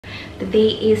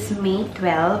Today is May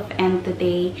 12 and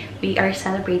today we are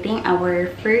celebrating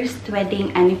our first wedding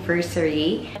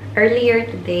anniversary. Earlier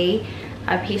today,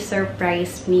 he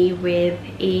surprised me with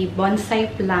a bonsai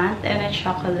plant and a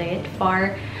chocolate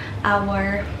for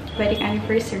our wedding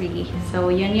anniversary.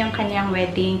 So, yun yung kanyang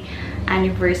wedding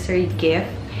anniversary gift.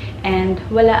 And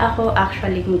wala ako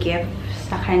actually gift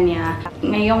sa kanya.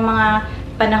 Ngayong mga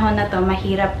panahon na to,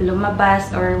 mahirap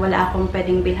lumabas or wala akong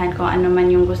pwedeng bilhan kung ano man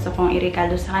yung gusto kong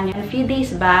iregalo sa kanya. A few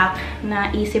days back,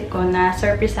 naisip ko na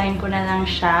surprisein ko na lang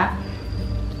siya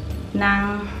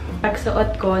ng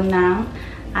pagsuot ko ng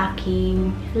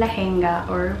aking lahenga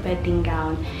or wedding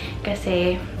gown.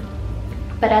 Kasi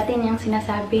parati niyang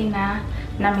sinasabi na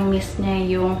namimiss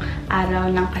niya yung araw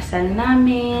ng kasal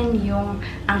namin, yung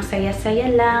ang saya-saya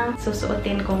lang.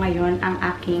 Susuotin ko ngayon ang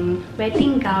aking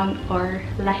wedding gown or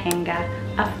lahenga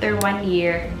after 1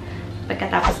 year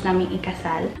pagkatapos namin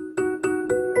ikasal.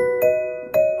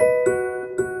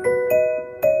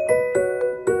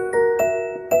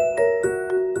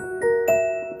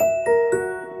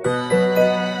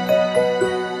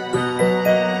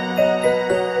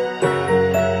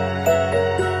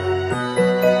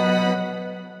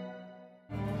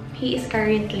 He is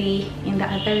currently in the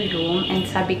other room and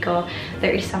sabi ko,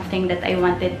 there is something that I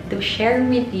wanted to share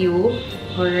with you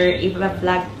or i-vlog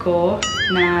ko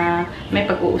na may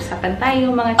pag-uusapan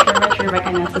tayo, mga churba-churba ka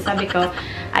na. So sabi ko,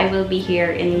 I will be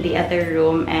here in the other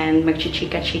room and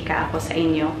magchichika-chika ako sa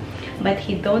inyo. But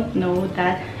he don't know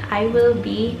that I will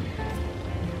be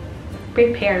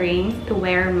preparing to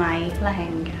wear my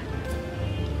lahenga.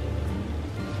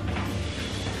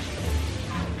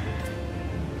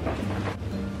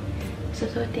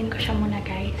 Susuotin ko siya muna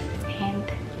guys and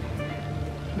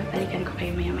babalikan ko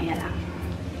kayo maya-maya lang.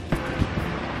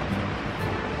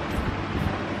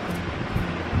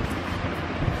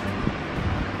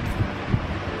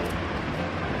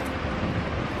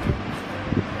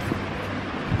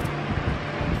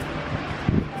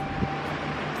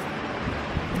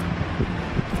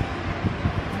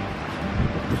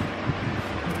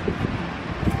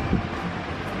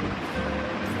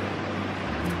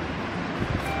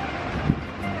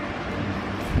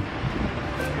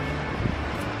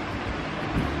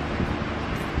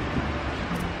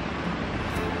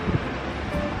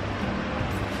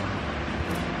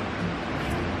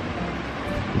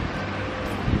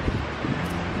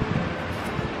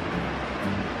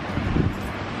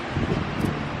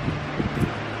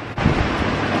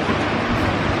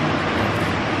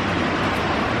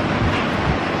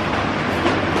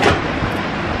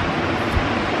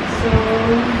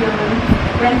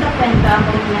 Kwenta-kwenta ako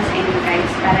muna sa inyo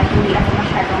guys para hindi ako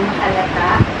masyadong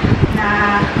mahalata na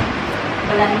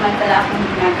wala naman pala akong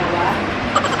ginagawa.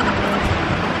 So,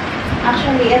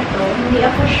 actually ito, hindi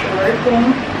ako sure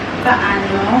kung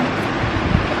paano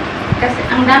kasi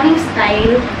ang daming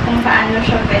style kung paano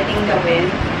siya pwedeng gawin.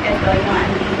 Ito yung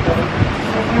andito.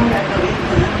 So, yung gagawin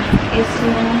ko is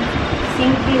yung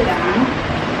simple lang.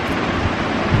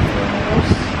 Tapos,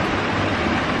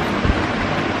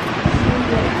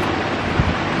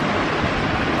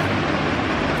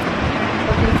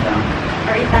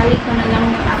 or itali ko na lang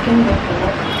yung aking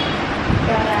buko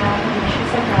para hindi siya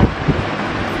sagat.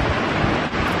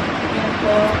 Yan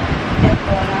po,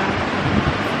 ito na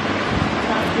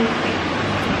sa toothpick.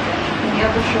 Hindi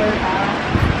ako sure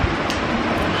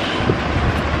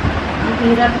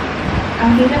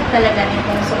ang hirap talaga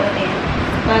nitong suotin.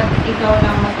 Pag ikaw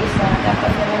lang mag-isa,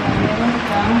 dapat talaga meron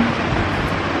kang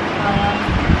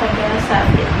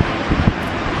pag-sabit.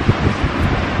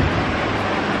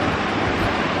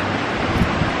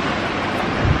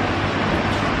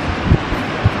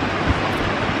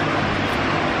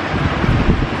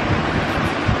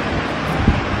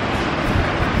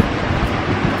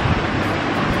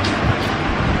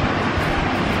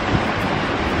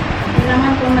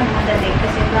 Kailangan kong magmadali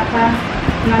kasi baka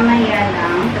mamaya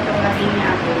lang tatawagin niya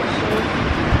ako. So,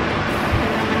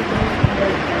 kailangan kong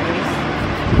magmadali guys.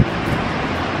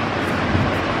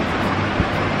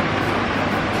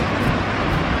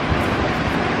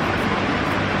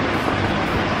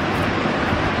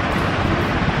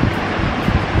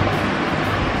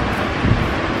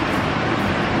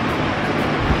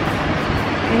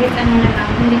 Kahit ano na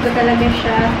lang, hindi ko talaga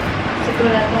siya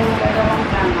siguradong magagawang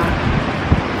tama.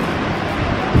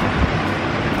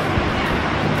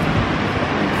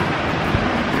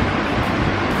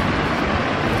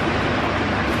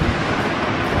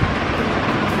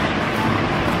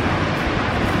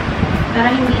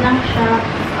 Para hindi lang siya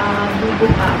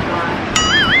bubuka pa.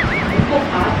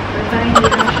 Bubuka, para hindi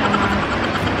lang siya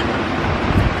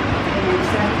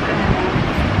sabi ko na lang.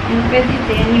 And pwede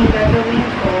din, yung gagawin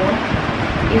ko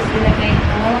is ilagay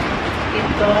ko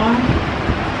itong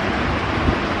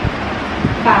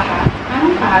kaha.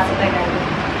 Anong kaha sa Tagalog?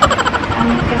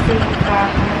 Ano kasi yung kaha?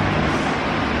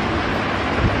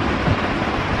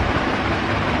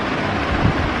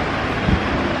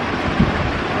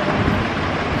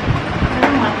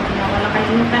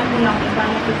 Nakalimutan ko lang kung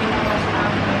paano ito ginawa sa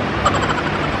akin.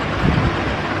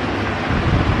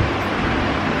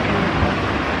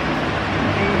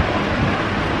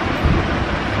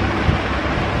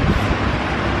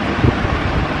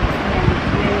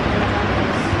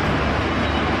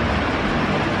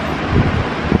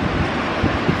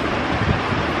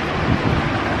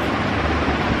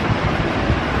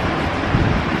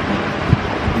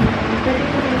 Pwede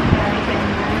ko rin gari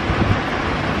ganyan.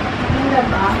 Maganda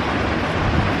ba?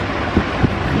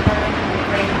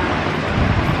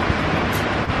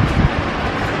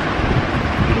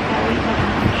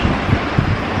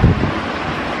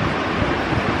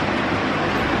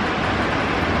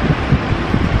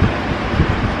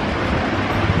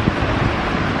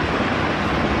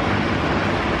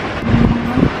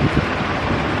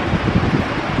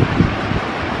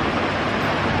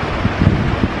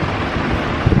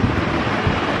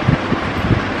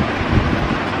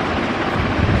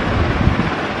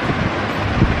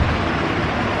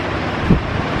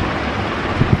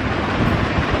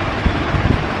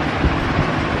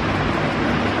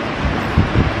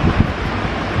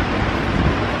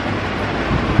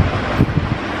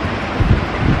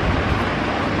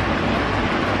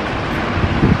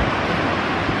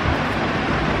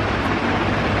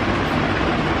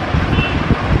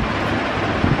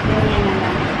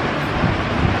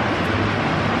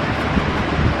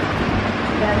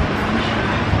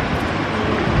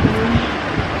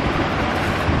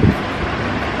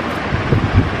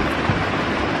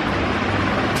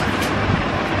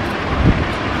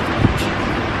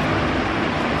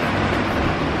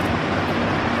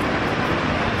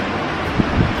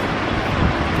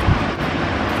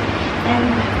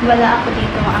 Wala ako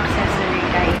dito ng accessory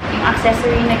guys. Yung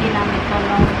accessory na ginamit ko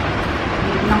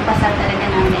nung pasal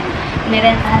talaga namin,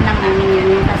 nirentahan lang namin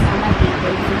yun yung kasama dito.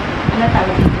 Yung, ano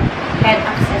tawag dito? Head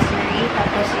accessory,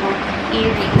 tapos yung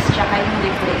earrings, tsaka yung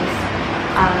necklace.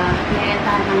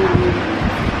 Nirentahan lang namin yun.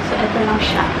 So, ito lang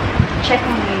siya. Check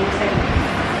mo ngayon sa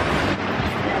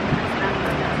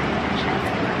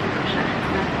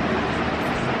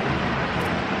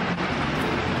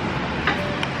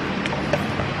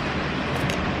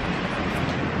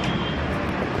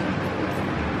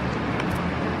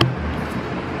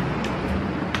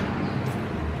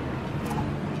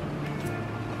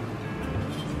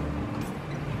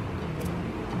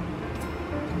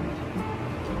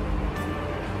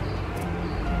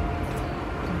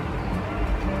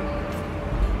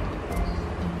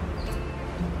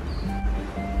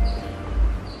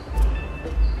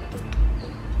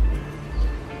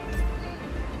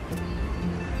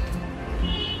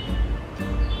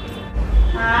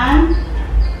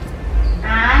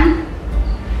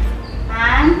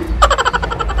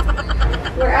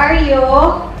Where are you?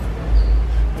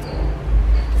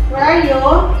 Where are you?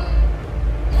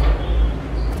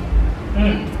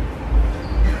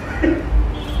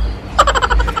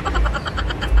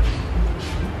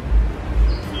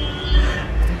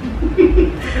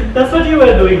 That's what you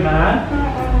were doing, huh?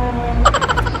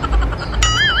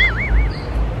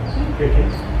 Okay.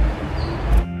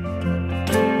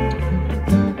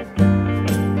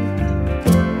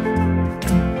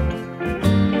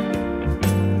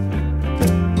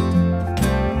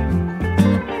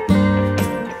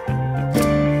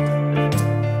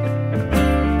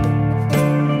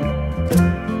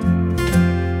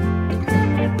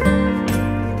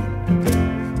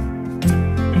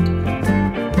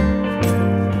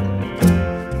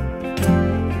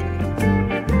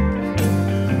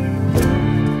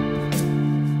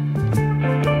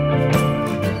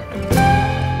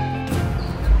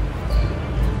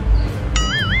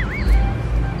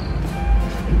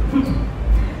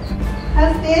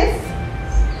 How's this?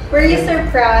 Were you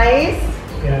surprised?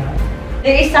 Yeah.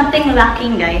 There is something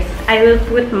lacking, guys. I will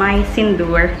put my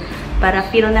sindur para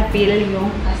feel na feel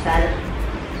yung kasal.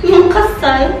 Yung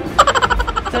kasal?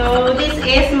 So, this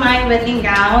is my wedding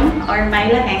gown or my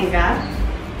lahenga.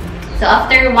 So,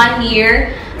 after 1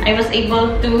 year, I was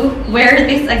able to wear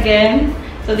this again.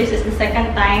 So, this is the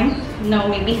second time. No,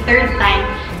 maybe third time.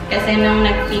 Kasi nung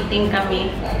nag-fitting kami,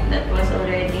 that was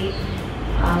already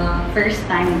first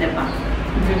time, diba?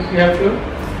 You have to?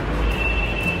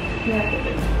 Yeah.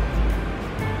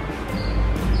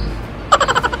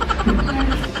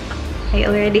 I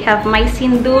already have my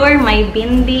sindur, my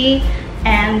bindi,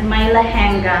 and my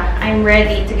lahenga. I'm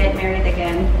ready to get married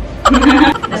again.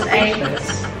 But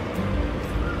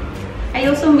I I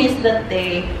also miss that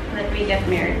day that we got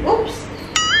married. Oops!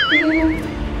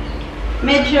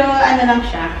 Medyo ano lang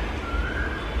siya.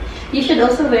 You should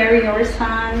also wear yours,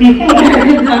 son.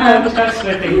 Start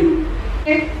sweating.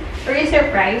 Where is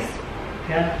your prize?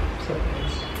 Yeah,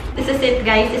 surprise. This is it,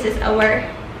 guys. This is our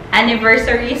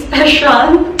anniversary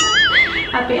special.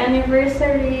 Happy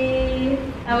anniversary.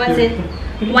 How was it?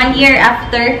 1 year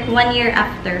after. 1 year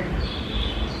after.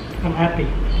 I'm happy.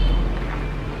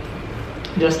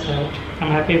 Just that. I'm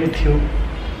happy with you.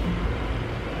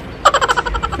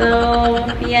 So,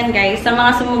 yan guys. Sa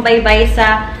mga sumubaybay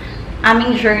sa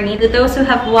aming journey, to those who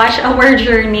have watched our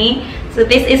journey, so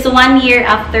this is 1 year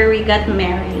after we got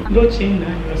married. Go change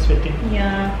now. You're sweating.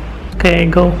 Yeah. Okay,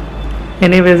 go.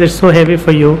 Anyways, it's so heavy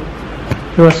for you.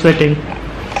 You are sweating.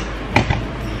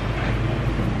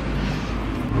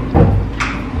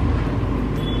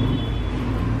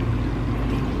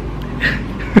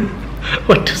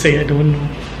 What to say, I don't know.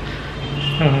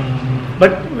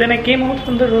 But when I came out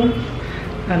from the room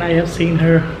and I have seen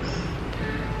her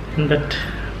in that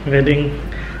wedding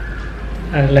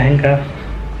lehenga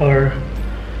or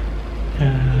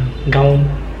gown,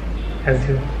 as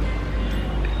you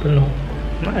people know,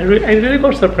 I really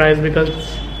got surprised because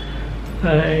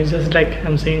it's just like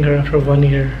I'm seeing her after 1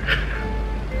 year.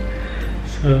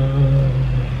 So,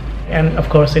 and of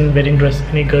course in wedding dress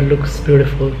any girl looks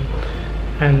beautiful,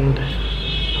 and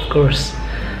of course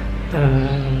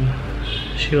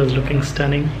she was looking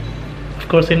stunning, of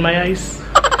course in my eyes.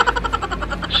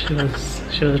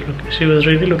 she was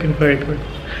really looking very good,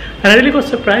 and I really got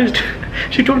surprised.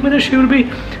 She told me that she will be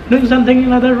doing something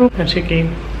in another room and she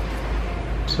came,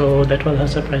 so that was a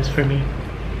surprise for me.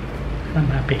 I'm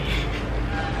happy.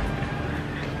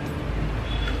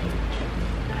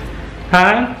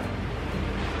 Huh?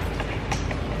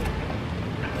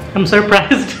 I'm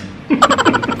surprised.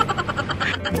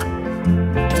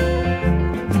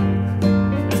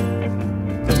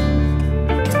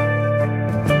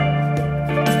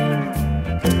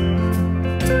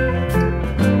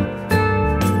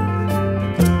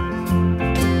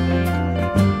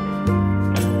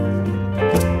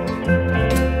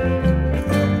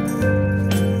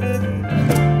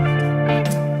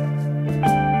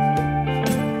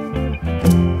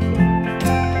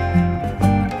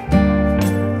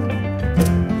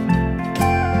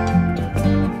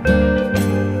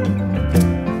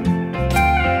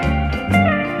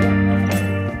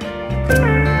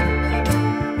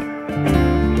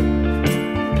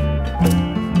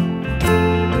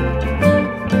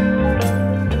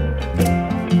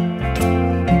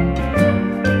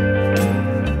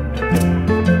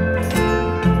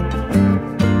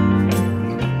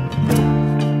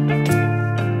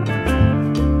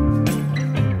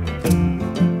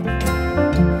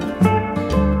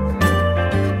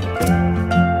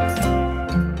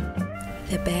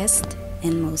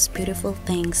 And most beautiful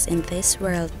things in this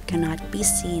world cannot be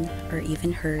seen or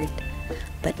even heard,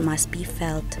 but must be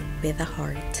felt with the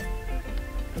heart.